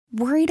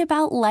Worried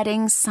about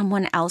letting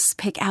someone else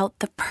pick out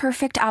the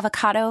perfect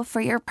avocado for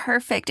your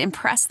perfect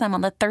impress them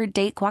on the third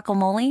date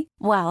guacamole?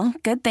 Well,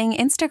 good thing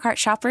Instacart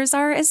shoppers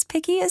are as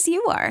picky as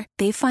you are.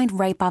 They find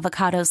ripe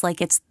avocados like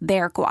it's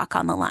their guac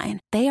on the line.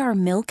 They are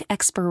milk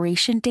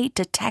expiration date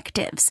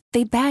detectives.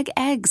 They bag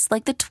eggs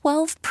like the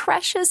 12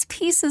 precious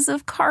pieces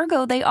of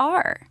cargo they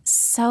are.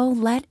 So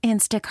let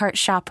Instacart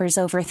shoppers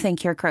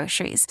overthink your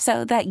groceries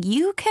so that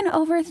you can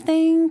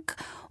overthink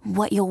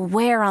what you'll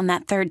wear on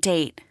that third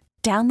date.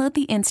 Download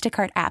the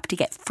Instacart app to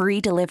get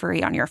free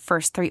delivery on your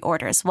first 3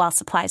 orders while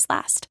supplies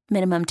last.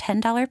 Minimum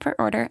 $10 per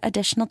order.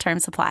 Additional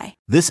terms apply.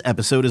 This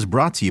episode is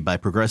brought to you by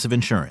Progressive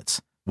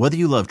Insurance. Whether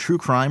you love true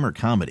crime or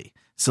comedy,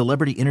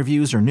 celebrity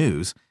interviews or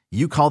news,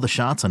 you call the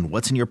shots on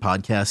what's in your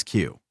podcast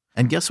queue.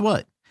 And guess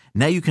what?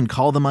 Now you can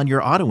call them on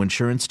your auto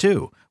insurance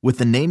too with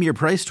the Name Your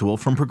Price tool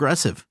from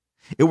Progressive.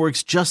 It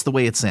works just the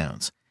way it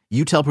sounds.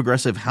 You tell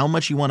Progressive how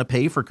much you want to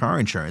pay for car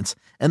insurance,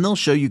 and they'll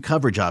show you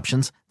coverage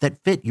options that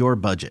fit your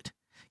budget.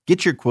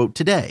 Get your quote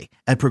today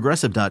at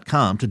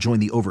Progressive.com to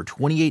join the over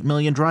 28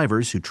 million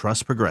drivers who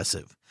trust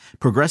Progressive.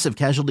 Progressive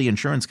Casualty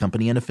Insurance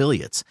Company and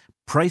Affiliates.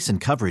 Price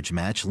and coverage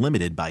match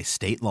limited by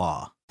state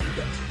law.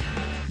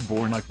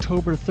 Born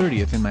October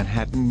 30th in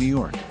Manhattan, New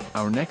York,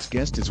 our next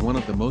guest is one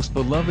of the most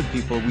beloved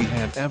people we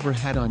have ever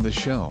had on the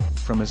show.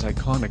 From his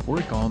iconic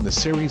work on the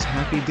series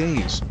Happy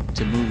Days,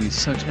 to movies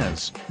such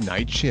as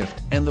Night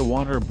Shift and The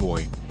Water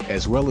Boy,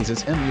 as well as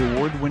his Emmy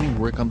Award-winning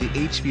work on the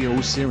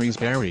HBO series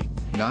Barry,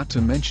 not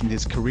to mention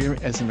his career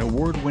as an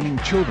award-winning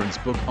children's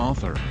book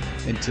author.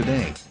 And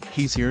today,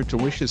 he's here to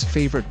wish his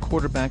favorite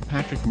quarterback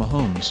Patrick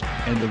Mahomes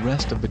and the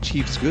rest of the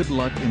Chiefs good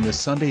luck in the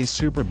Sunday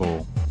Super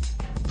Bowl.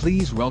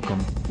 Please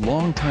welcome,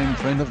 longtime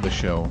friend of the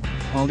show,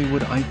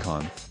 Hollywood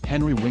icon,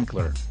 Henry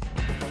Winkler.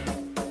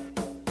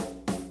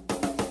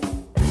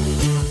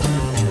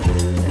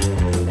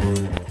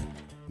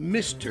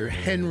 Mr.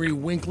 Henry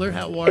Winkler,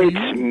 how are you?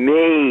 It's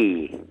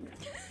me.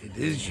 It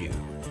is you.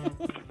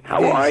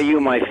 How are you,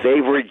 my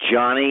favorite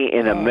Johnny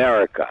in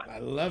America? I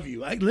love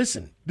you.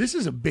 Listen, this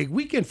is a big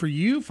weekend for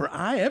you, for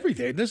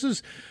everything. This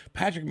is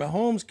Patrick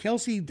Mahomes,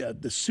 Kelsey,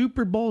 the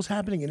Super Bowl's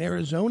happening in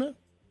Arizona.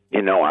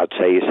 You know, I'll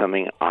tell you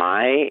something.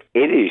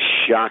 It is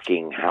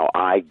shocking how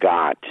I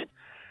got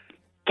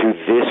to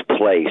this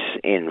place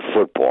in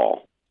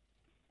football.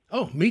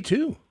 Oh, me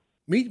too.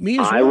 Me as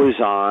well. I was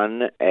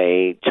on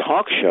a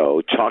talk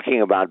show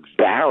talking about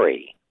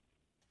Barry.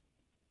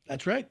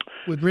 That's right,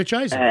 with Rich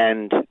Eisen.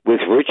 And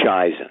with Rich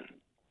Eisen,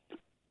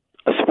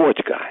 a sports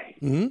guy.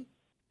 Mm-hmm.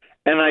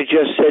 And I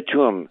just said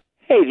to him,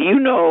 hey, do you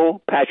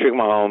know Patrick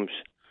Mahomes?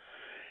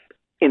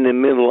 In the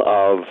middle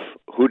of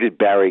who did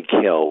Barry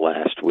kill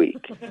last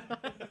week?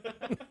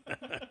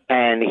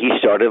 And he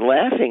started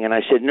laughing. And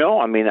I said, no,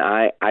 I mean,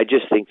 I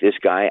just think this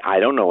guy, I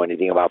don't know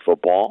anything about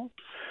football.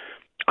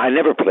 I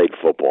never played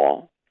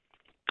football.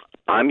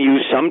 I'm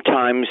used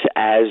sometimes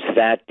as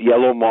that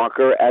yellow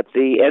marker at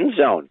the end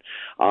zone.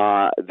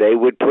 They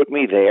would put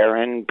me there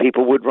and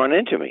people would run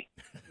into me.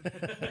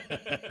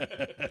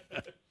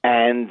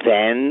 And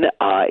then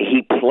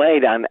he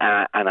played, and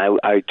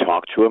I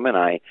talked to him, and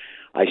I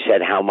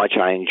said how much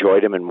I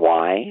enjoyed him and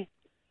why.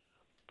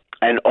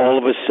 And all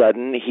of a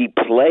sudden, he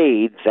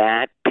played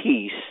that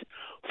piece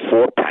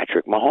for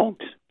Patrick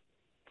Mahomes,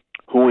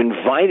 who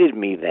invited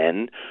me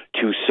then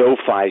to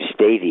SoFi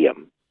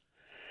Stadium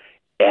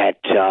at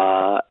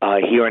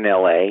here in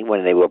L.A.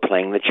 when they were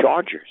playing the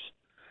Chargers.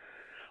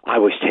 I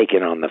was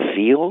taken on the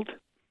field.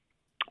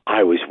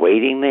 I was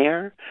waiting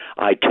there.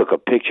 I took a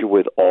picture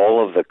with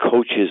all of the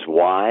coaches'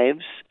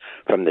 wives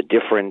from the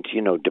different,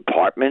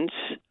 departments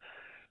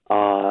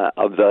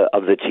of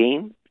the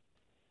team.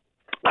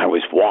 I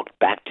was walked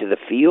back to the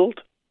field.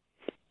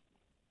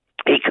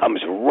 He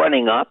comes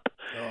running up,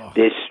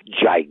 this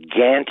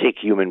gigantic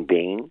human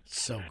being,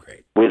 so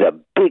great, with a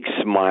big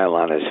smile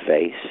on his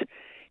face.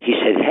 He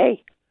said,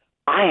 hey,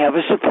 I have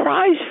a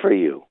surprise for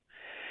you.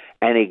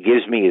 And he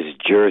gives me his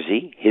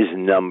jersey, his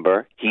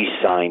number. He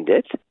signed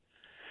it.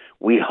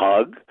 We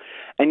hug.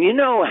 And you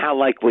know how,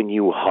 like, when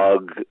you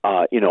hug,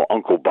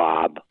 Uncle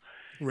Bob,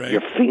 right,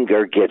 your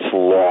finger gets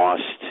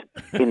lost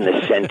in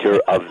the center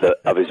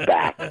of his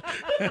back.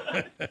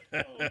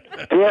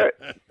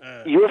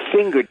 Your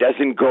finger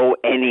doesn't go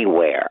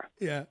anywhere.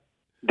 Yeah.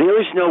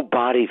 There is no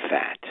body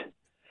fat.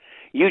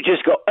 You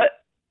just go,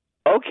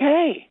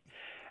 okay.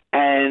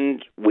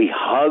 And we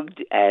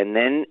hugged, and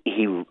then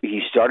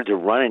he started to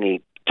run, and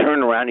he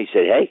turned around. And he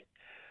said, hey,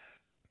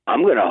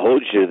 I'm going to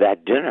hold you to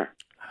that dinner.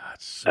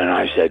 So and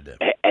I said,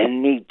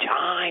 any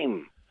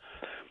time.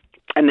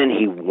 And then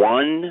he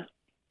won.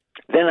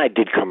 Then I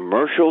did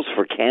commercials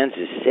for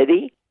Kansas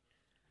City.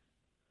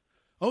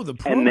 Oh, the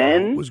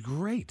promo was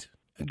great.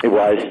 It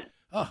was.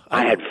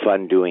 I had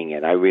fun doing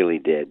it. I really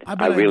did. I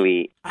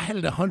had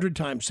it 100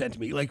 times sent to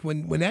me. Like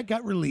when that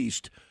got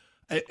released,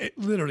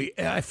 literally,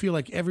 I feel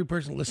like every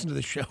person listening to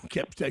the show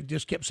kept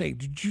saying,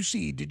 "Did you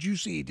see? Did you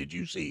see? Did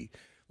you see?"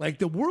 Like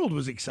the world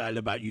was excited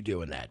about you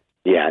doing that.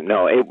 Yeah,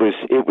 no, it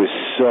was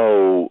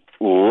so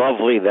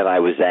lovely that I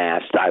was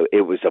asked.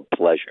 It was a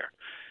pleasure.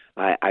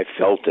 I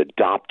felt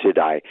adopted.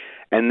 I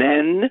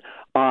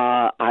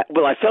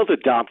felt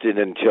adopted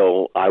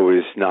until I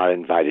was not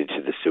invited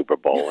to the Super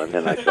Bowl, and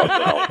then I thought,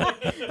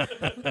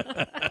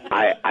 well,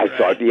 I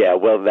thought, yeah,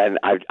 well, then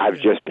I've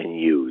just been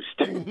used.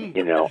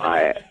 You know,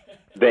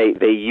 they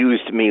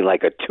used me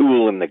like a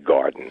tool in the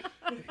garden.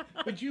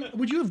 Would you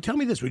have tell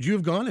me this? Would you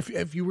have gone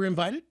if you were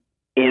invited?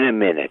 In a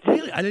minute.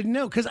 Really, I didn't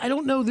know because I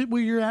don't know that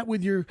where you're at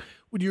with your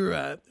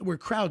where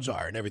crowds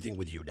are and everything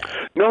with you now.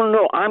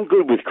 No, I'm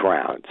good with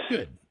crowds.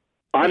 Good.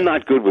 I'm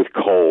not good with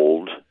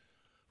cold.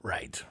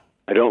 Right.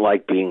 I don't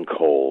like being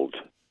cold.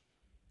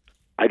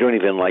 I don't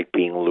even like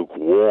being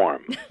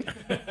lukewarm.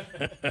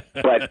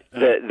 But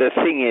the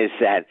thing is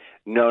that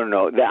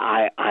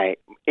that I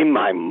in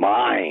my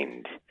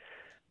mind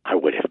I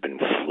would have been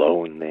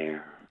flown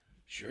there.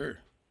 Sure.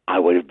 I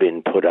would have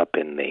been put up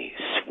in the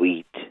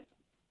suite.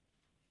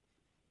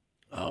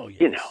 Oh,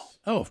 yes. You know.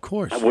 Oh, of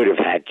course. I would have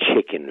had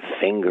chicken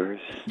fingers.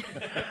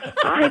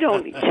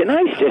 Can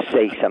I just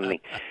say something?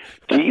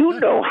 Do you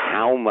know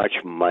how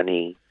much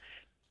money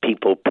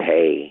people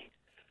pay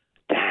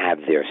to have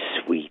their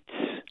suites?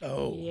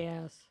 Oh,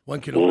 yes.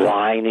 One can only...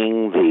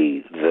 lining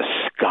the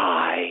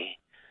sky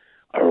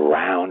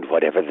around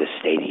whatever the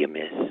stadium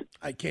is.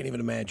 I can't even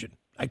imagine.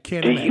 I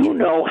can't Do imagine. you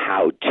know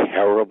how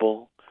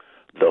terrible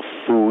the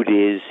food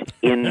is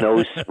in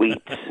those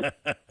suites?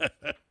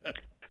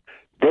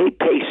 They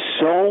pay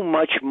so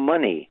much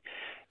money,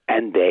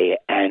 and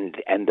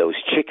those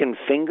chicken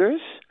fingers,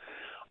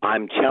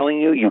 I'm telling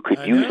you, you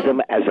could use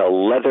them as a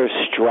leather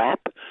strap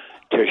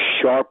to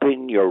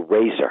sharpen your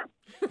razor.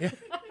 Yeah.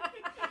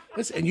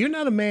 Listen, and you're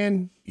not a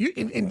man.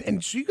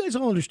 And so you guys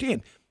all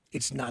understand.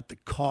 It's not the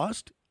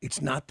cost.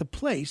 It's not the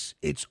place.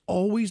 It's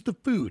always the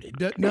food.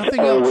 Nothing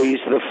else. Always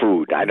the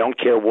food. I don't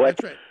care what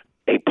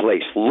a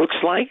place looks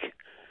like.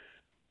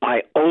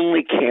 I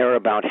only care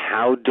about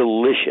how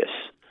delicious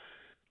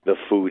the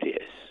food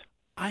is.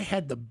 I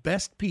had the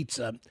best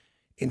pizza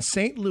in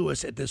St.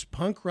 Louis at this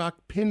punk rock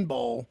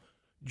pinball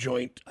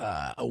joint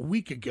a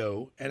week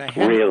ago, and I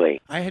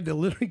had to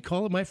literally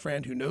call up my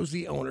friend who knows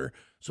the owner,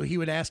 so he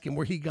would ask him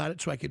where he got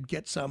it, so I could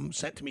get some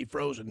sent to me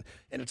frozen.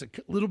 And it's a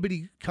little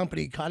bitty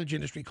company, cottage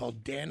industry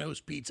called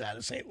Dano's Pizza out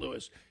of St.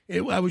 Louis.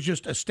 I was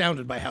just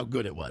astounded by how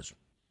good it was.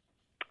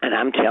 And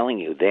I'm telling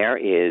you, there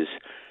is.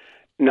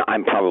 No,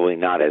 I'm probably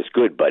not as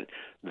good, but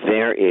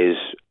there is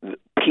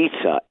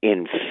pizza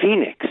in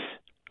Phoenix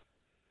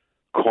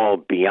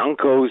called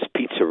Bianco's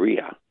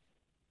Pizzeria.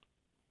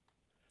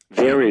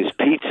 There is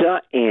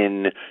pizza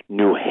in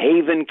New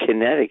Haven,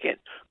 Connecticut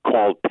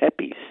called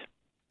Pepe's.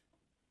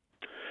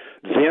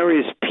 There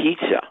is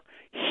pizza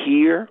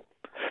here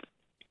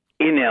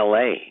in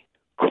L.A.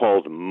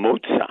 called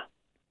Mozza.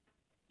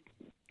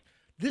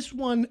 This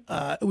one,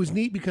 it was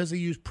neat because they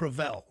used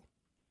Provel.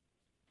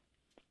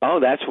 Oh,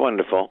 that's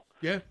wonderful.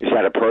 Yeah. Is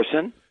that a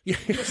person? Yeah,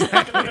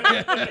 exactly.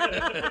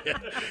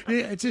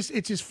 Yeah, it's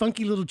just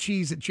funky little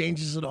cheese that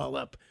changes it all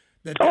up.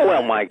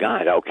 Well, my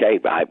God. Okay,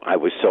 I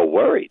was so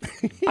worried.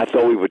 I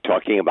thought we were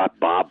talking about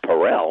Bob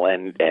Perel,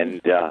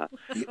 and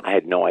I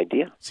had no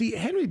idea. See,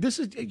 Henry,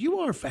 you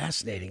are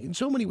fascinating in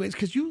so many ways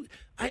because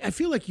I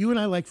feel like you and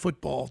I like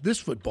this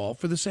football,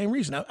 for the same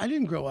reason. I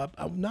didn't grow up.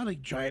 I'm not a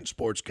giant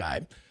sports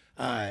guy.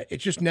 It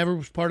just never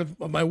was part of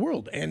my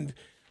world.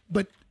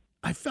 But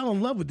I fell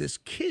in love with this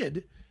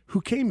kid who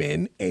came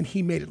in and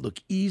he made it look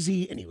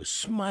easy and he was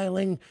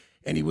smiling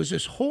and he was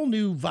this whole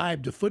new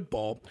vibe to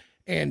football.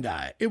 And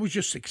it was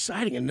just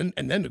exciting.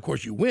 And then, of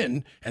course, you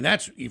win, and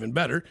that's even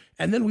better.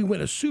 And then we win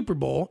a Super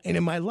Bowl. And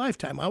in my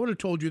lifetime, I would have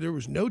told you there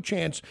was no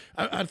chance.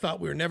 I thought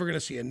we were never going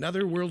to see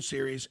another World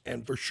Series,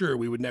 and for sure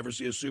we would never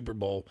see a Super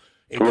Bowl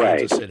in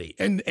Kansas City.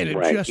 And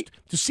just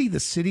to see the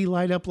city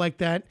light up like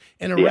that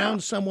and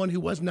around someone who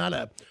was not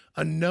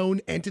a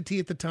known entity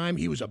at the time,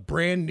 he was a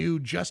brand new,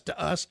 just to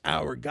us,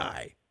 our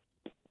guy.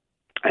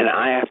 And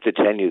I have to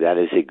tell you, that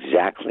is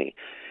exactly.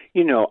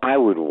 You know, I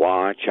would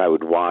watch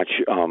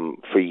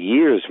for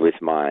years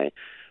with my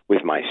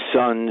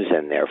sons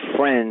and their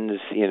friends.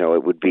 You know,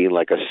 it would be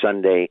like a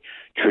Sunday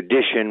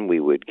tradition. We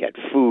would get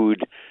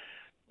food,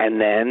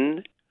 and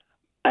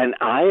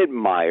I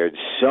admired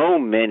so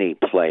many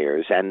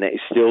players, and they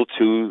still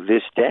to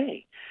this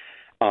day.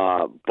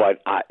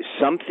 But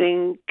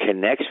something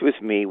connects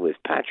with me with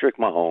Patrick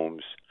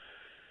Mahomes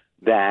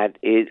that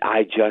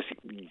I just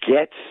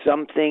get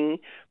something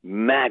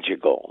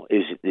magical.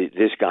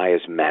 This guy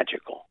is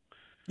magical.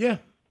 Yeah,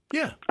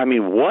 yeah. I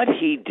mean, what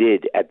he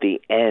did at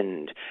the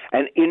end,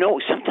 and, you know,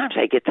 sometimes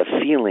I get the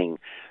feeling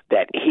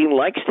that he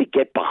likes to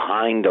get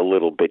behind a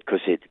little bit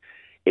because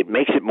it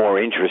makes it more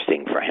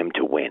interesting for him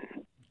to win.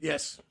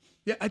 Yes.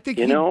 Yeah, I think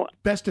he's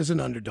best as an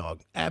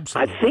underdog.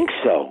 Absolutely. I think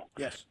so.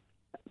 Yes.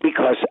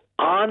 Because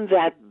on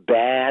that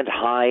bad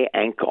high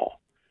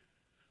ankle,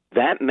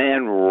 that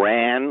man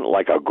ran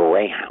like a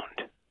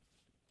greyhound.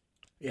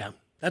 Yeah,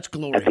 that's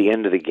glory. At the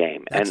end of the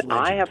game. That's and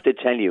legend. I have to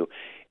tell you,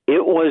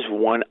 it was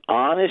one,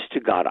 honest to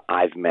God,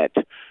 I've met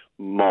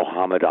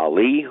Muhammad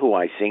Ali, who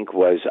I think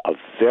was a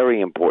very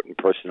important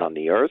person on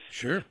the earth.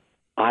 Sure.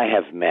 I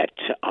have met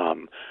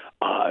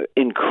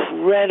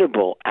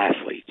incredible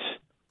athletes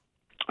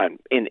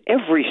in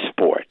every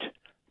sport,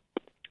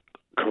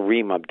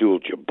 Kareem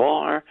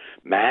Abdul-Jabbar,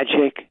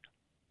 Magic,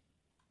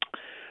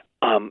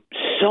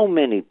 so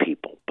many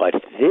people. But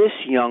this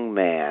young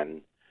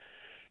man,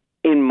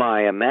 in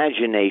my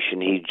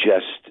imagination, he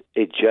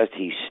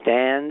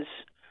stands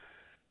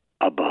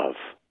above.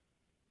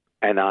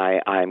 And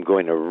I'm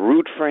going to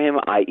root for him.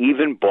 I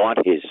even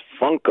bought his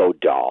Funko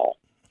doll.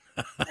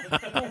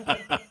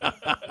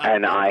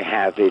 And I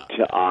have it.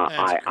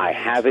 I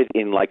have it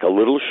in like a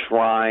little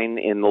shrine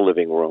in the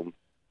living room.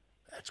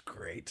 That's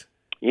great.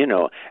 You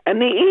know,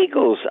 and the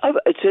Eagles.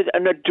 It's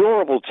an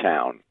adorable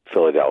town,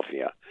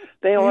 Philadelphia.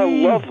 They are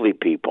lovely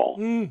people.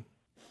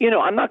 You know,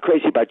 I'm not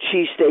crazy about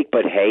cheesesteak,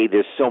 but hey,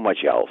 there's so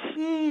much else.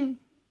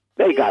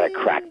 They got a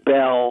crack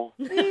bell.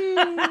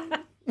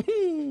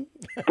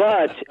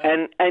 But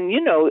and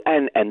you know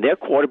and their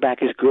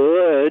quarterback is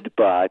good,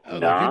 but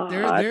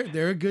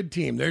they're a good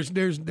team. This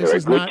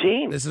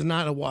is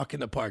not a walk in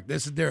the park. They're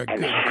a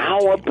good team.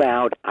 How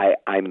about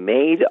I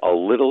made a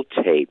little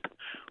tape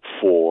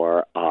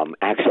for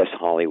Access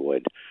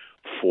Hollywood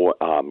for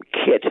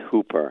Kit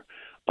Hoover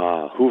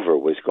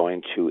was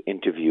going to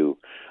interview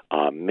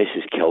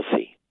Mrs.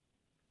 Kelsey.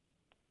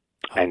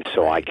 And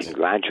so I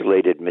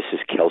congratulated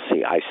Mrs.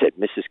 Kelsey. I said,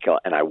 Mrs.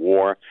 Kelsey, and I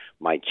wore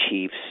my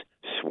Chiefs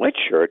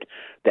sweatshirt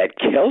that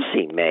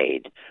Kelsey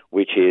made,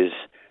 which is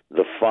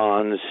the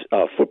Fonz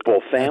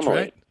football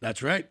family.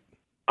 That's right.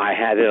 I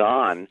had it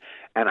on,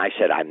 and I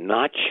said, I'm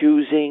not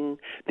choosing.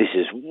 This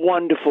is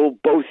wonderful.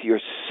 Both your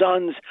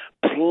sons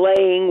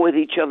playing with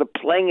each other,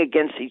 playing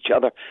against each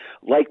other,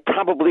 like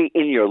probably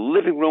in your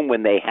living room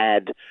when they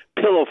had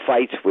pillow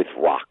fights with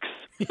rocks.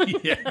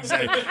 Yeah,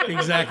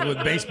 exactly,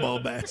 with baseball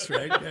bats,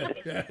 right?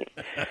 Yeah.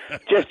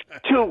 Just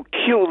two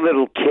cute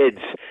little kids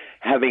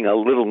having a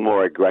little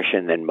more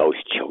aggression than most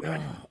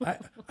children.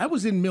 I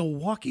was in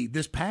Milwaukee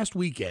this past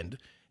weekend,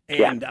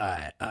 and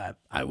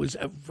I was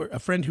a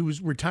friend who was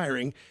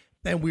retiring,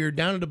 and we were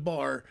down at a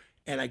bar,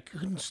 and I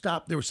couldn't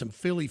stop. There were some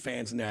Philly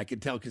fans in there. I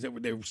could tell because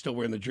they were still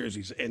wearing the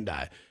jerseys, and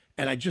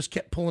I just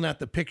kept pulling out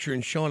the picture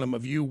and showing them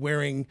of you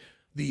wearing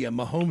the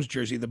Mahomes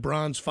jersey, the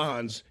bronze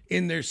Fonz,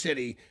 in their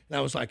city. And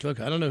I was like,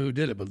 look, I don't know who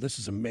did it, but this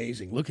is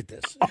amazing. Look at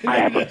this. I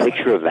have a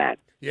picture of that.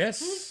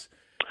 Yes.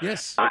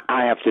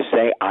 I have to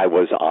say, I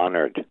was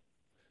honored.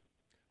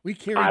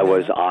 I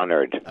was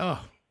honored.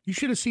 Oh, you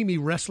should have seen me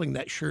wrestling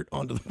that shirt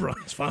onto the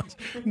bronze Fonz,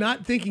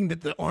 not thinking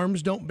that the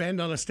arms don't bend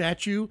on a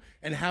statue,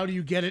 and how do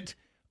you get it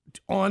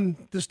on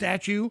the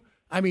statue?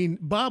 I mean,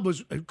 Bob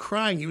was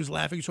crying. He was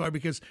laughing so hard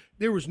because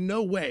there was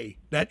no way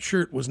that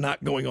shirt was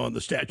not going on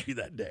the statue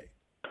that day.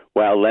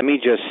 Well, let me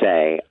just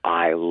say,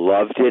 I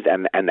loved it.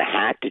 And the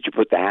hat, did you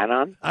put the hat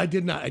on? I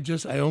did not.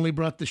 I only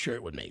brought the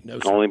shirt with me. No,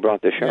 sir. Only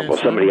brought the shirt. Well,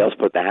 somebody else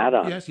put the hat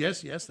on. Yes,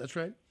 that's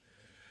right.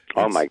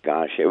 Oh, my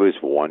gosh. It was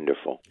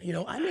wonderful. You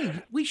know, I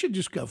mean, we should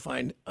just go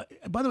find,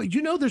 by the way,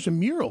 you know there's a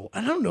mural. I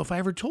don't know if I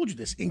ever told you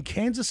this. In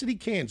Kansas City,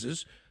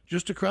 Kansas,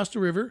 just across the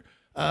river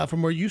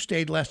from where you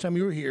stayed last time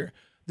you were here,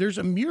 there's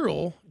a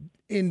mural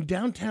in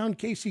downtown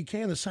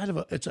KCK on the side of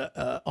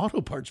a auto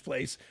parts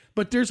place,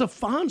 but there's a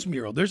Fonz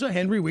mural. There's a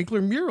Henry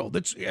Winkler mural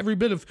that's every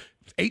bit of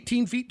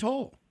 18 feet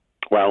tall.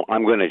 Well,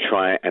 I'm going to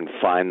try and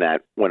find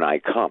that when I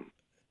come.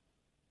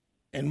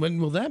 And when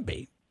will that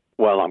be?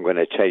 Well, I'm going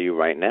to tell you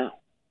right now.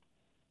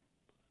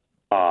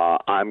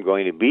 I'm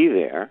going to be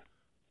there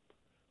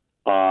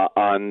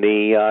on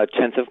the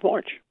 10th of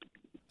March.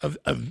 Of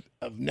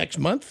next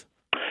month?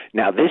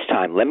 Now, this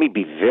time, let me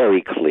be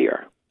very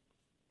clear.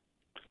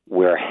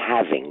 We're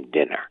having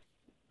dinner.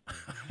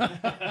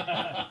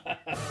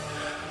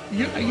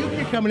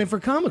 You're coming in for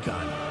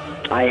Comic-Con.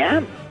 I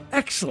am.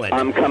 Excellent.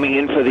 I'm coming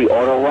in for the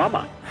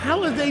Autorama.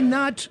 How have they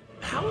not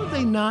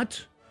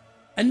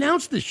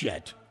announced this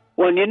yet?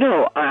 Well, you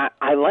know,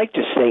 I like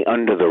to stay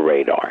under the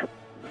radar.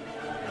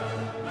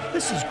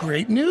 This is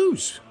great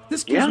news.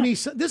 This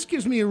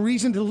gives me a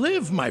reason to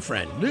live, my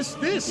friend.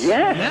 This.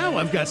 Yeah. Now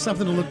I've got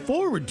something to look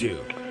forward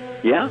to.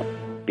 Yeah.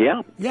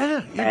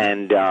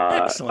 And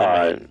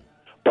excellent.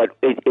 But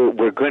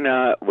we're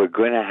gonna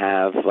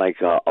have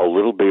like a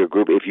little bigger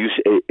group. Is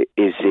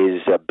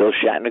Bill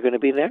Shatner going to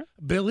be there?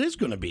 Bill is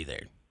going to be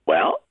there.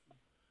 Well,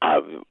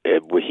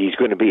 he's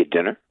going to be at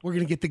dinner. We're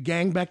going to get the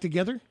gang back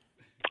together.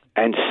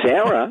 And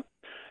Sarah,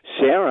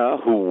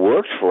 who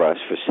worked for us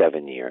for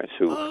 7 years,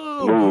 who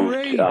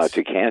moved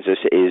to Kansas,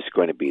 is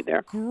going to be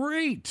there.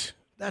 Great,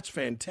 that's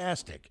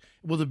fantastic.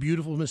 Will the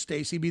beautiful Miss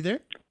Stacy be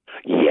there?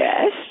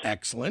 Yes.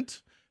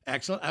 Excellent.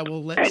 I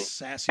will let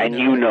Sassy know. And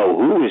you know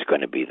who is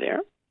going to be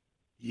there?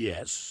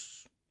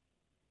 Yes.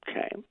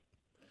 Okay.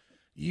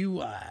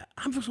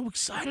 I'm so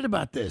excited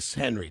about this,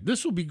 Henry.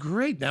 This will be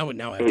great. Now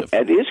I have to.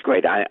 It is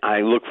great.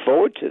 I look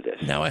forward to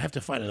this. Now I have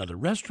to find another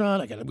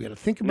restaurant. We got to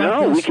think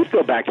about this. No, we could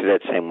go back to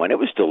that same one. It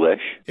was delish.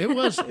 It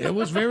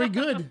was very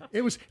good.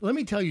 Let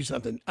me tell you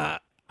something.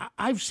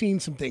 I've seen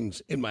some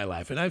things in my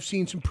life, and I've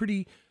seen some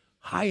pretty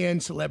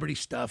high-end celebrity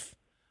stuff,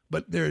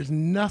 but there is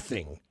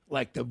nothing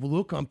like the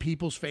look on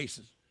people's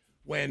faces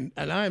when,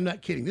 and I am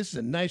not kidding, this is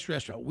a nice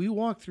restaurant. We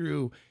walk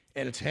through,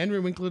 And it's Henry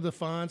Winkler, the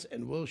Fonz,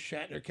 and Will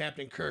Shatner,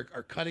 Captain Kirk,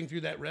 are cutting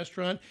through that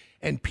restaurant,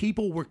 and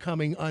people were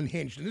coming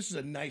unhinged. And this is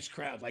a nice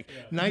crowd, like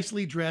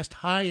nicely dressed,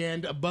 high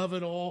end, above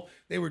it all.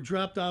 They were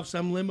dropped off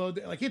some limo.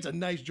 Like, it's a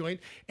nice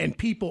joint, and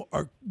people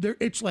are there.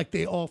 It's like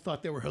they all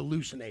thought they were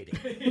hallucinating.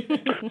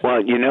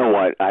 Well, you know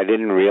what? I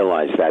didn't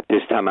realize that.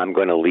 This time I'm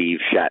going to leave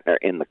Shatner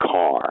in the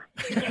car.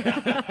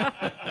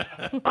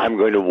 I'm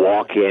going to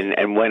walk in,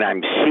 and when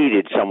I'm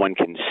seated, someone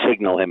can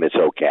signal him it's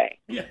okay.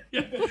 Yeah.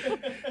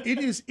 It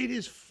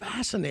is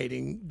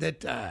fascinating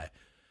that and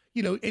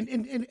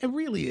it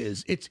really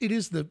is. It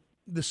is the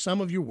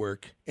sum of your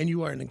work, and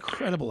you are an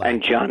incredible actor.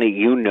 And Johnny,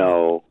 you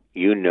know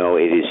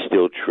it is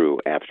still true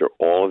after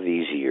all of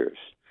these years.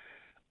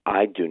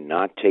 I do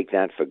not take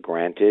that for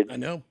granted. I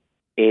know.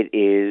 It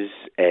is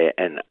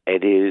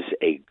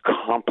a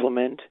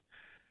compliment.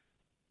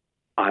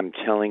 I'm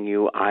telling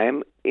you,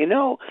 as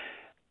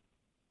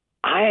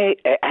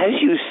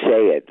you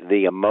say it,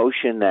 the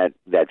emotion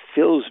that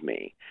fills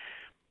me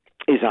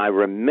is I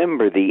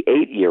remember the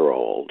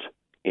 8-year-old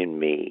in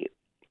me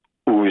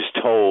who was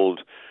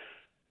told,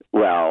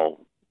 well,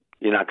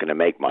 you're not going to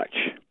make much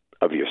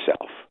of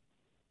yourself.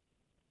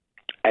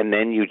 And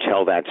then you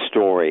tell that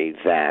story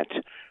that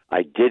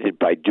I did it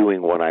by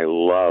doing what I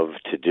love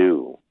to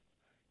do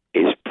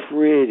is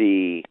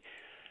pretty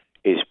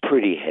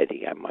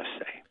heady, I must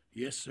say.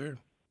 Yes, sir.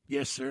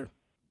 Yes, sir.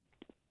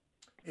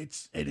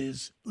 It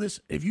is.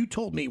 Listen, if you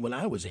told me when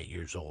I was 8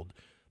 years old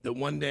that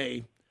one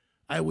day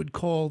I would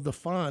call the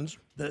Fonz,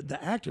 the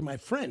actor, my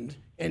friend,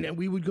 and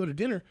we would go to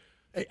dinner,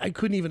 I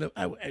couldn't even.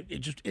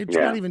 It's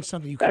not even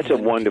something you. That's a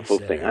wonderful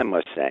thing, I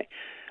must say.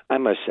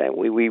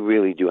 We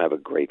really do have a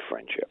great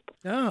friendship.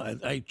 No,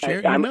 I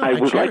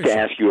would like to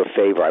ask you a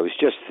favor. I was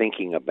just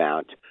thinking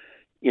about,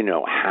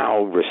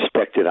 how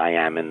respected I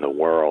am in the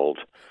world.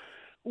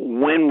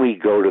 When we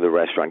go to the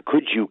restaurant,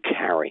 could you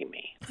carry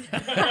me?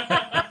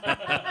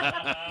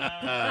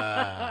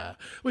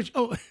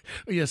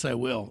 Yes, I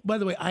will. By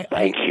the way,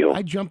 Thank you.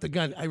 I jumped the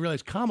gun. I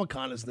realized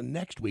Comic-Con is the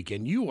next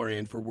weekend. You are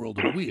in for World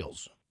of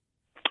Wheels.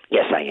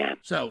 Yes, I am.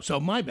 So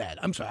my bad.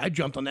 I'm sorry. I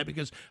jumped on that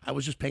because I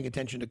was just paying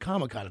attention to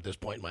Comic-Con at this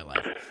point in my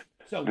life.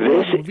 So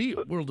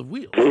World of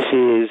Wheels. This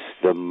is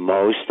the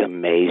most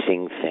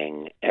amazing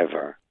thing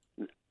ever.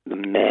 The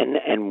men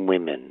and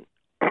women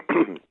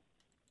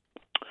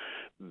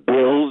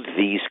build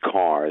these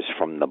cars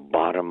from the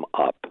bottom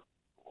up.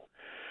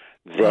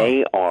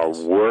 They are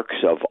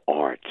works of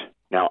art.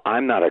 Now,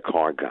 I'm not a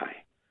car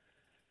guy.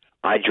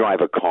 I drive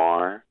a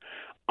car.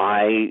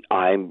 I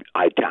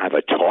have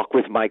a talk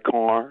with my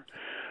car.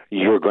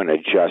 You're going to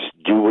just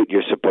do what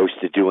you're supposed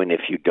to do, and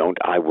if you don't,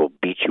 I will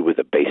beat you with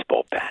a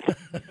baseball bat.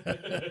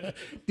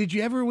 Did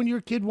you ever, when you were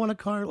a kid, want a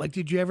car? Like,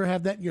 did you ever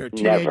have that? You're a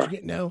teenager?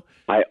 Never. No?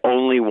 I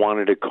only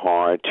wanted a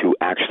car to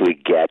actually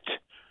get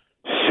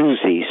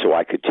Susie so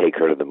I could take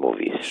her to the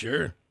movies.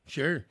 Sure.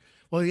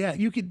 Well, yeah,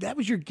 you could. That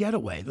was your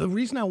getaway. The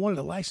reason I wanted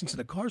a license in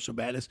a car so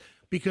bad is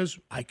because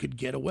I could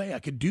get away. I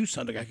could do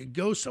something. I could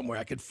go somewhere.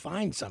 I could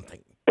find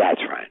something.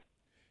 That's right.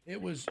 It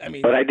was,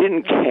 but I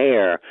didn't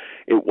care.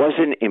 It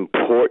wasn't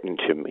important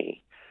to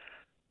me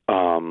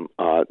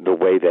the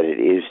way that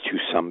it is to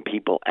some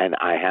people. And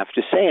I have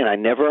to say, and I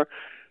never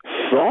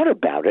thought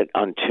about it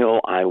until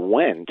I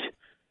went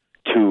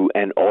to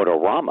an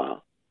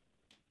Autorama,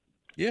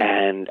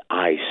 and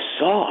I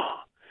saw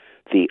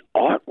the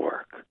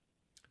artwork,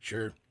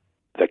 sure,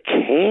 the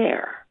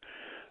care,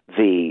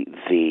 the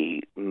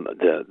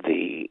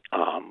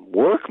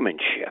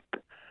workmanship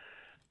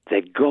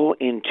that go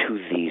into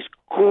these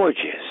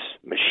gorgeous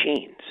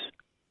machines.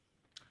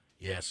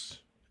 Yes,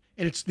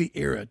 and it's the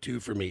era too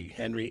for me,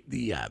 Henry.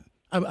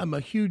 I'm a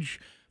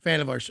huge fan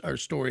of our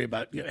story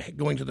about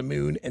going to the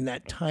moon and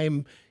that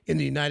time in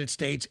the United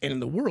States and in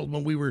the world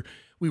when we were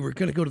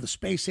going to go to the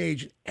space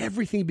age.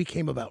 Everything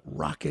became about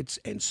rockets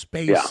and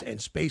space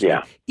and space.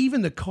 Yeah.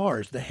 Even the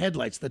cars, the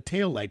headlights, the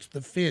taillights,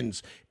 the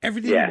fins,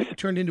 everything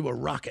turned into a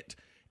rocket.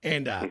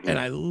 And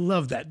I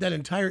love that. That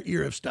entire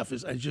era of stuff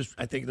is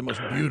I think the most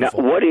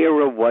beautiful. Now, what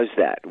era was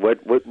that? What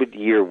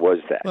year was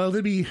that? Well,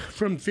 it'd be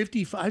from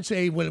 55. I'd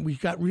say when we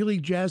got really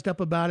jazzed up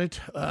about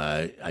it.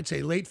 I'd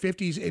say late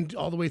 50s and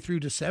all the way through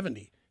to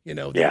 70.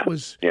 That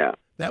was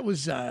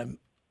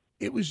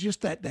it was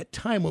just that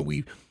time when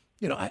we.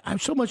 I'm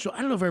so much. I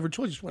don't know if I ever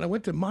told you this. When I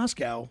went to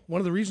Moscow, one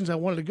of the reasons I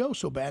wanted to go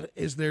so bad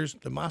is there's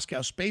the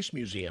Moscow Space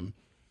Museum,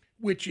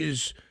 which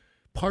is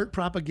part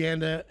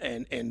propaganda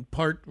and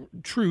part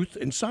truth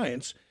and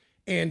science,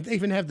 and they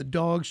even have the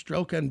dogs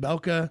Strelka and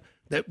Belka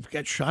that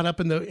got shot up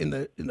in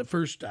the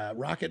first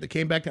rocket that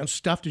came back down,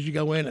 stuffed as you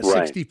go in, a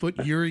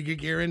 60-foot Yuri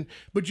Gagarin.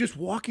 But just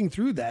walking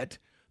through that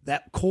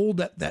cold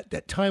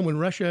that time when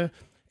Russia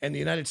and the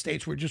United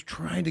States were just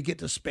trying to get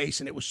to space,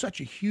 and it was such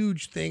a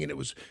huge thing, and it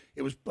was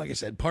like I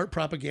said, part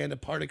propaganda,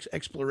 part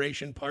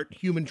exploration, part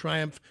human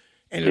triumph,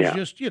 and it was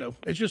just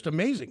it's just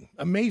amazing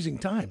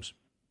times.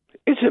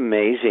 It's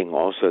amazing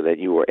also that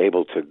you were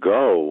able to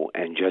go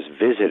and just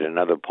visit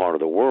another part of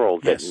the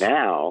world that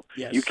now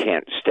you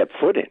can't step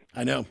foot in.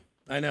 I know.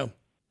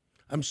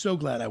 I'm so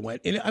glad I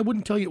went. And I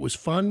wouldn't tell you it was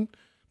fun,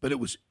 but it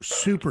was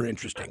super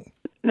interesting.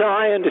 No,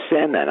 I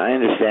understand that. I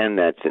understand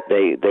that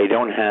they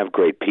don't have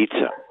great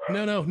pizza.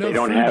 No. They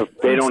don't have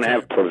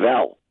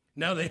Provel.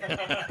 No, they.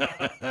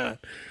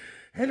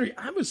 Henry,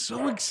 I was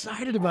so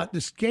excited about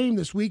this game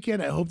this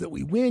weekend. I hope that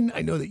we win.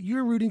 I know that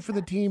you're rooting for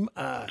the team.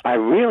 I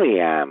really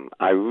am.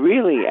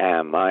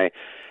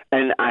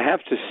 And I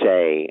have to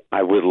say,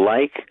 I would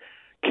like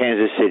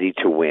Kansas City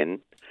to win.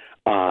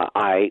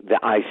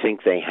 I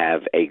think they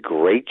have a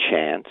great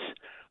chance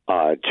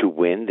to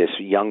win. This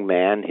young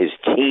man, his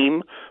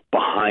team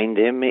behind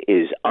him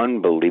is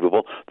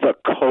unbelievable. The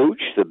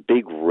coach, the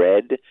Big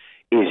Red,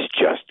 is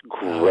just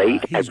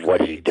great at what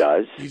he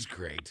does. He's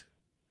great.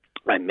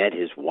 I met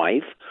his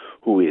wife,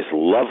 who is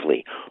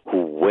lovely,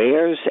 who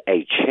wears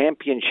a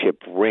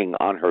championship ring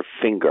on her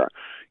finger.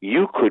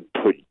 You could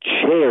put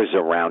chairs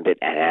around it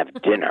and have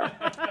dinner.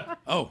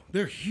 Oh,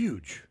 they're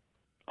huge.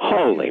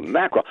 Holy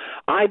mackerel.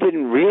 I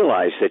didn't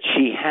realize that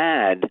she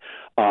had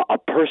a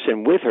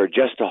person with her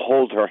just to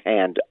hold her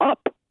hand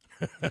up.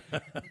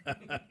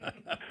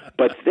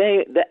 But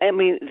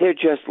they're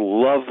just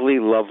lovely,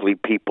 lovely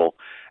people.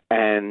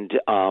 And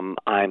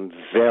I'm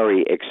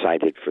very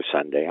excited for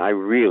Sunday. I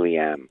really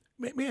am.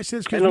 May I say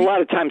this? And a lot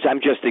of times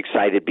I'm just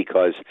excited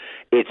because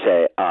it's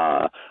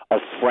a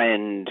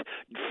friend,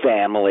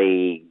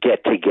 family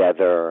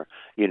get-together,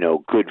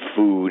 good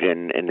food,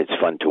 and it's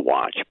fun to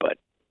watch. But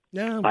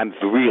I'm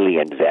really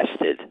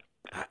invested.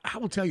 I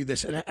will tell you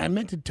this, and I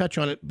meant to touch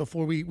on it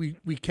before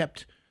we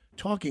kept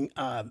talking.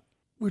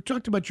 We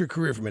talked about your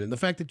career for a minute, and the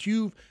fact that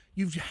you've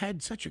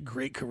had such a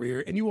great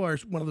career, and you are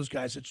one of those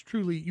guys that's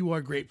truly, you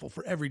are grateful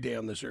for every day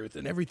on this earth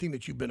and everything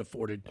that you've been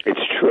afforded.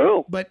 It's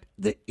true. But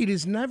it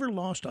is never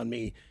lost on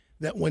me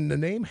that when the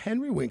name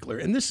Henry Winkler,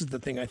 and this is the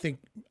thing I think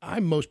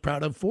I'm most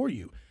proud of for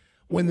you,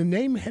 when the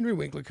name Henry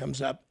Winkler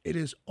comes up, it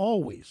is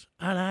always,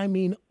 and I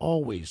mean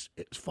always,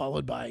 it's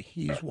followed by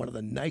he's one of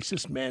the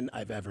nicest men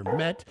I've ever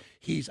met.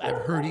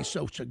 I've heard he's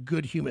such a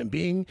good human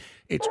being.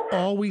 It's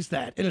always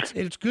that. And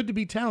it's good to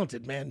be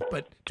talented, man,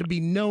 but to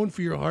be known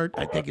for your heart,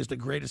 I think is the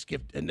greatest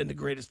gift and the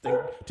greatest thing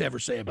to ever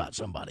say about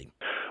somebody.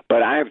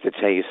 But I have to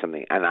tell you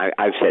something, and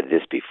I've said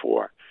this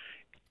before.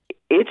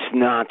 It's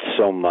not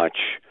so much,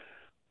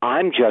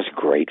 I'm just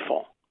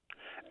grateful.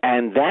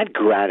 And that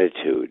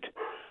gratitude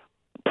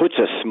puts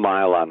a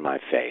smile on my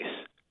face.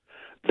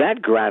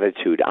 That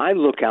gratitude, I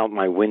look out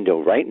my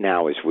window right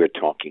now as we're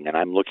talking, and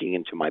I'm looking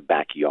into my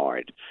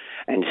backyard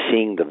and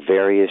seeing the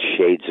various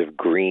shades of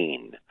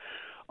green,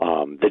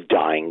 the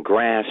dying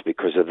grass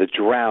because of the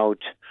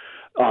drought,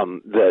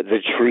 the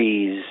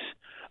trees,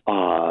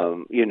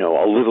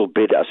 a little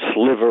bit, a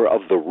sliver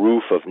of the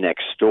roof of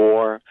next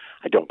door.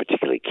 I don't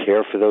particularly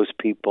care for those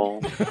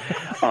people.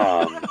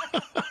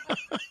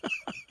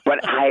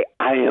 But I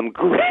am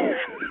great.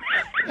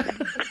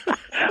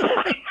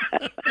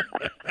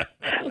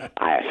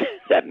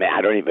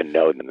 I don't even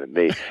know them.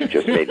 It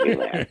just made me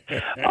laugh.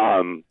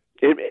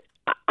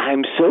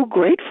 I'm so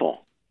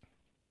grateful.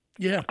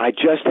 Yeah. I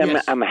just am.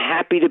 Yes. I'm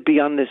happy to be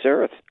on this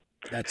earth.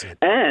 That's it.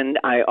 And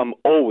I am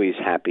always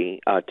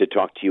happy to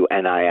talk to you.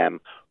 And I am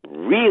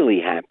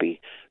really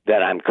happy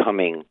that I'm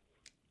coming,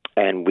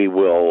 and we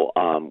will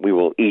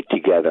eat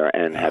together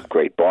and have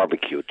great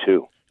barbecue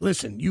too.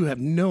 Listen, you have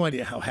no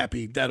idea how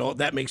happy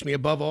that makes me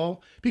above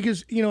all,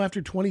 because,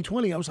 after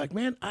 2020, I was like,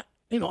 man,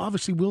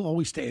 obviously we'll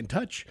always stay in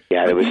touch.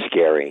 Yeah, it was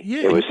scary.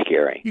 Yeah, it was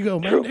scary. You go,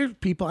 man, there's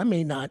people I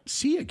may not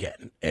see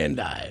again, and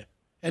that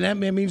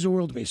means the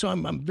world to me. So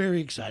I'm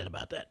very excited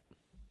about that.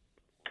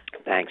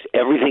 Thanks.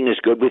 Everything is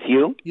good with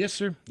you? Yes,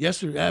 sir. Yes,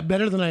 sir.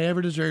 Better than I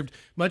ever deserved.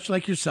 Much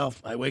like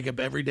yourself, I wake up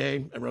every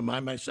day and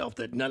remind myself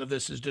that none of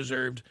this is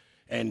deserved,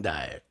 and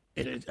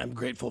I'm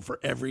grateful for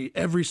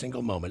every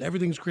single moment.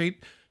 Everything's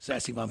great.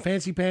 Sassy Von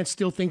Fancy Pants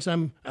still thinks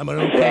I'm an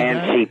okay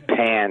Fancy guy.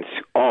 Pants.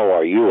 Oh,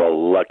 are you a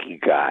lucky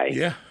guy?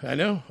 Yeah, I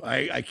know.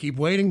 I keep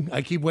waiting.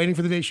 I keep waiting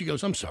for the day she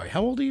goes, I'm sorry,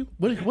 how old are you?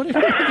 What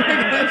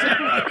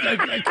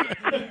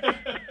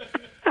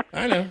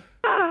I know.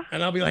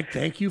 And I'll be like,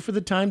 thank you for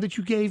the time that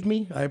you gave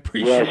me. I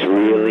appreciate it. Yes,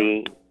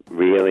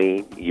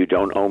 really. You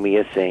don't owe me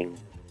a thing.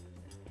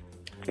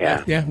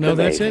 Yeah. Yeah, no,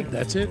 that's it.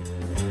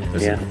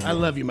 Listen, yeah. I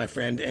love you, my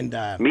friend. And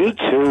me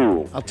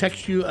too. I'll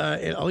text you.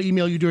 I'll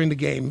email you during the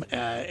game,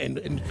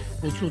 and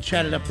we'll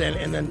chat it up then.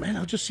 And then, man,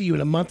 I'll just see you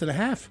in a month and a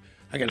half.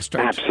 I got to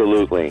start.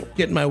 Absolutely.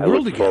 Getting my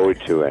world together. I look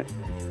forward to it.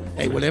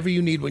 Hey, whatever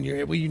you need when you're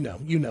here, well, you know.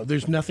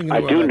 There's nothing in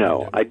the world.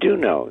 I do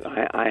know.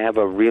 I have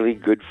a really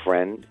good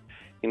friend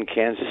in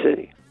Kansas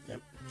City.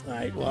 Yep. All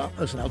right. Well,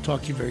 listen, I'll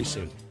talk to you very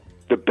soon.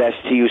 The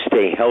best to you.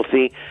 Stay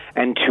healthy.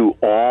 And to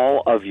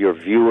all of your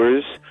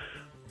viewers,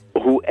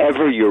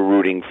 whoever you're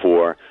rooting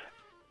for,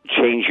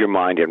 change your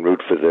mind and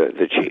root for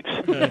the Chiefs.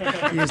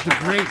 He is the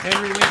great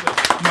Henry Winkler.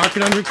 Mark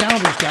it on your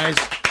calendars, guys.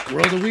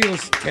 World of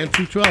Wheels, 10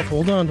 through 12.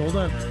 Hold on.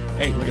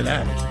 Hey, look at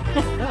that.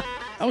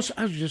 I was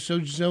just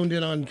so zoned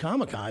in on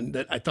Comic-Con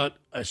that I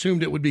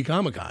assumed it would be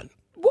Comic-Con.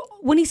 Well,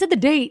 when he said the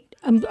date,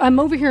 I'm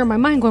over here in my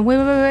mind going,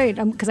 wait,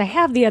 because I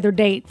have the other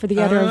date for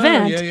the other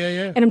event.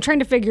 Yeah. And I'm trying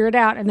to figure it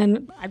out, and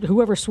then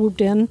whoever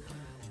swooped in.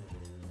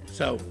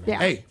 So,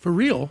 Hey, for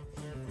real,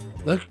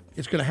 look,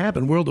 it's going to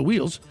happen. World of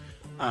Wheels.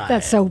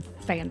 That's so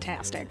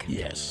fantastic.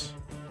 Yes.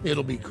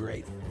 It'll be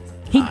great.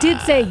 He did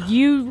say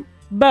you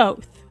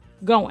both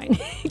going.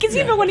 Because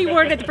even when he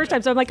wore it the first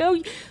time, so I'm like,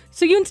 oh,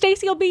 so you and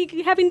Stacey will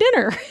be having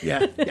dinner.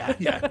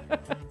 Yeah.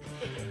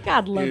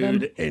 God love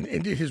him.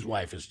 And his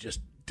wife is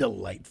just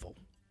delightful.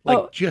 I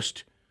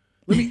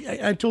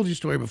told you a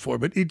story before,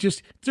 but it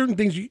just, certain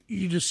things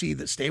you just see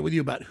that stay with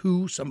you about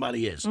who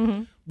somebody is.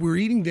 Mm-hmm. We're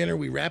eating dinner.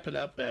 We wrap it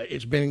up.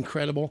 It's been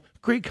incredible.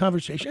 Great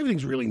conversation.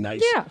 Everything's really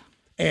nice. Yeah.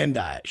 And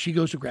she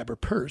goes to grab her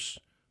purse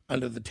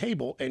under the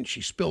table, and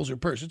she spills her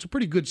purse. It's a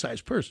pretty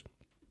good-sized purse.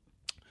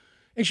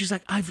 And she's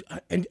like,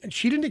 and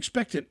she didn't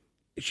expect it.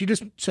 She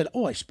just said,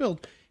 oh, I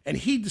spilled. And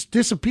he just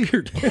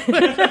disappeared.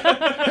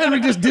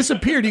 Henry just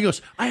disappeared. He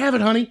goes, I have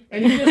it, honey.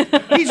 And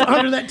he's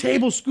under that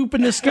table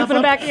scooping this stuff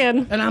up. Back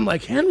in. And I'm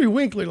like, Henry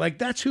Winkler, like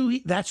that's who he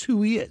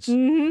is.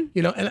 Mm-hmm.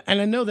 You know,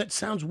 and I know that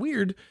sounds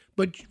weird,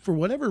 but for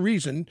whatever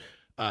reason,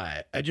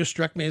 it just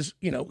struck me as,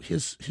 you know,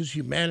 his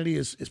humanity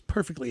is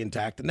perfectly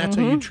intact. And that's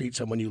how you treat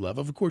someone you love.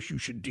 Of course you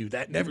should do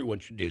that, and everyone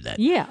should do that.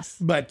 Yes.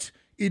 But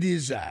it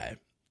is,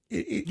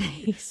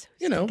 he's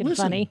you know,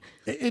 listen, funny.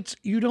 It's,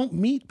 you don't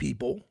meet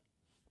people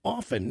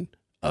often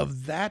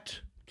of that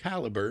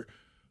caliber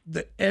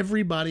that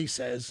everybody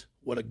says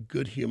what a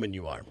good human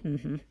you are.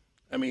 Mm-hmm.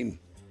 I mean,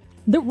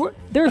 there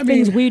are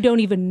things we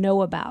don't even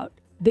know about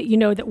that, you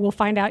know, that we'll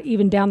find out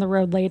even down the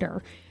road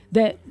later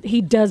that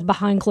he does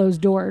behind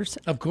closed doors.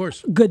 Of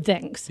course. Good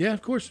things. Yeah,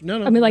 of course.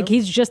 No. I mean, like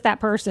he's just that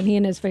person, he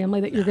and his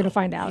family, that you're going to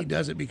find out. He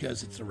does it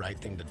because it's the right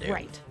thing to do.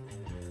 Right.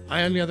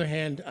 I, on the other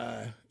hand,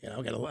 you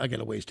know, I got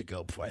a ways to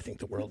go before I think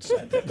the world's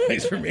that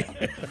place for me.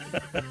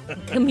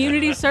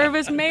 Community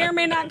service may or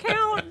may not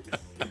count.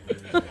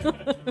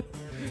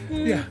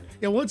 Yeah.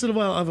 Once in a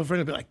while, I have a friend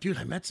who'll be like, dude,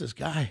 I met this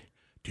guy.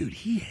 Dude,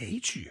 he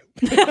hates you.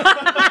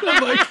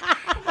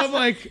 I'm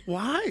like,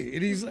 why?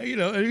 And he's like, you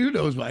know, who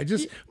knows why?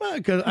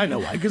 Because I know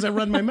why. Because I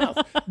run my mouth.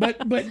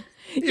 But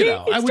you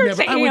know,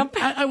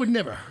 I would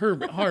never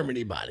harm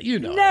anybody. You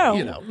know. No.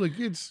 You know, like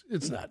it's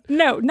not.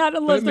 No, not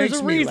unless there's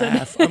a reason. It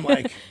makes me laugh. I'm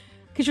like,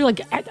 because you're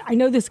like, I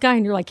know this guy,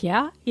 and you're like,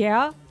 yeah,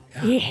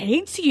 he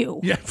hates you.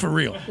 Yeah, for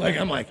real. Like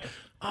I'm like,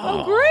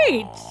 oh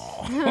great.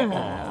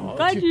 I'm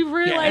glad you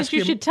realized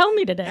you should tell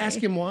me today. Ask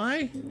him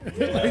why.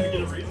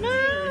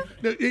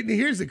 No,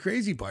 here's the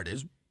crazy part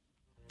is,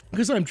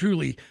 because I'm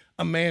truly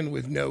a man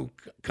with no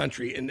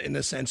country in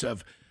the sense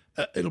of,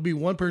 it'll be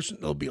one person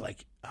that'll be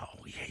like, oh,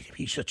 we hate him.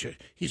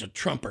 He's a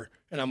Trumper.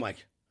 And I'm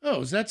like,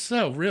 oh, is that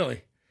so?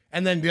 Really?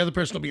 And then the other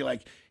person will be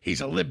like, he's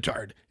a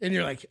libtard. And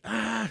you're like,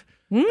 I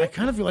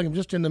kind of feel like I'm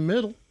just in the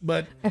middle,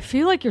 but I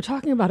feel like you're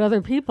talking about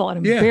other people, and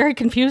I'm very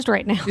confused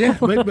right now. Yeah,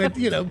 but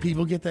you know,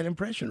 people get that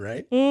impression,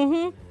 right?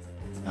 Mm-hmm.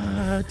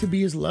 To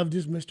be as loved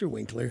as Mr.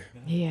 Winkler.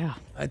 Yeah.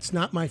 It's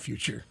not my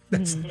future.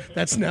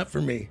 That's not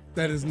for me.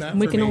 That is not for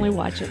me. We can only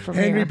watch it from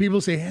Henry, here.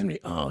 people say, Henry,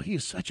 oh,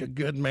 he's such a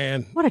good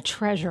man. What a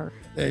treasure.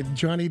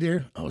 Johnny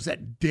dear, oh, is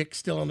that dick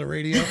still on the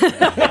radio?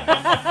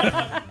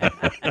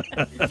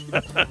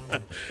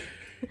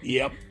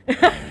 Yep.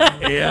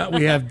 Yeah,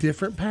 we have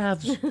different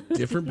paths.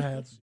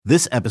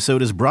 This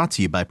episode is brought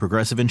to you by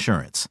Progressive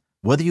Insurance.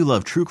 Whether you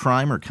love true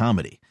crime or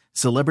comedy,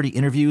 celebrity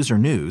interviews or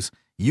news,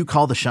 you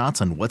call the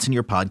shots on what's in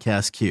your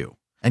podcast queue.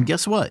 And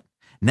guess what?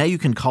 Now you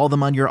can call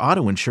them on your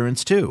auto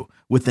insurance too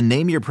with the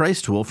Name Your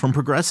Price tool from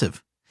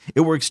Progressive.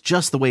 It works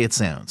just the way it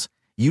sounds.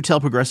 You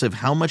tell Progressive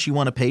how much you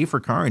want to pay for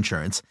car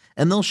insurance,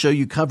 and they'll show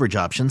you coverage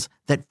options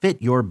that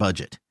fit your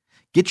budget.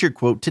 Get your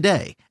quote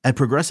today at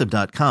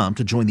Progressive.com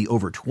to join the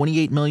over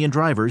 28 million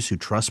drivers who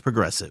trust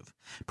Progressive.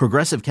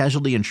 Progressive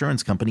Casualty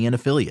Insurance Company and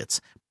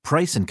Affiliates.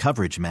 Price and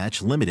coverage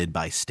match limited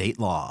by state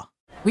law.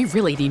 We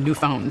really need new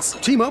phones.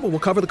 T-Mobile will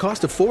cover the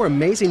cost of 4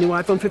 amazing new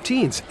iPhone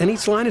 15s, and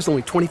each line is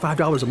only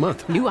 $25 a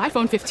month. New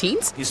iPhone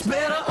 15s? It's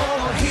better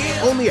over here.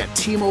 Only at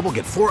T-Mobile,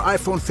 get 4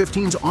 iPhone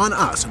 15s on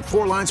us and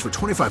 4 lines for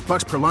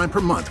 $25 per line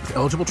per month with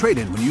eligible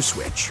trade-in when you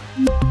switch.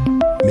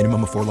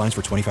 Minimum of 4 lines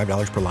for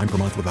 $25 per line per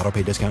month with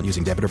autopay discount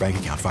using debit or bank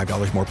account.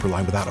 $5 more per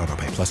line without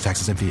autopay, plus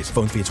taxes and fees.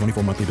 Phone fee at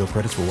 24 monthly bill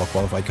credits for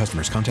well-qualified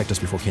customers. Contact us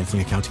before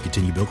canceling account to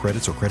continue bill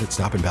credits or credit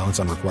stop and balance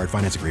on required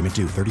finance agreement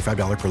due.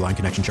 $35 per line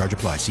connection charge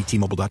applies. See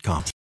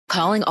T-Mobile.com.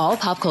 Calling all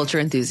pop culture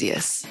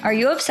enthusiasts. Are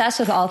you obsessed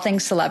with all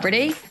things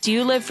celebrity? Do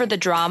you live for the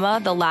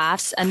drama, the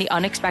laughs, and the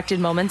unexpected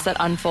moments that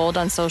unfold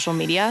on social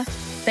media?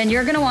 Then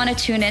you're going to want to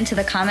tune in to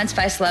the Comments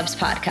by Celebs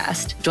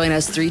podcast. Join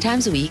us 3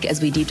 times a week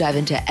as we deep dive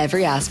into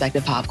every aspect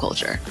of pop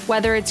culture.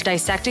 Whether it's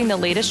dissecting the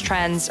latest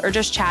trends or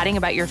just chatting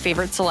about your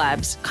favorite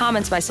celebs,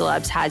 Comments by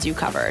Celebs has you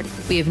covered.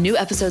 We have new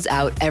episodes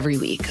out every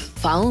week.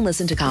 Follow and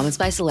listen to Comments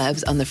by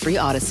Celebs on the free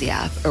Odyssey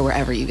app or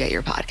wherever you get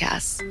your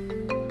podcasts.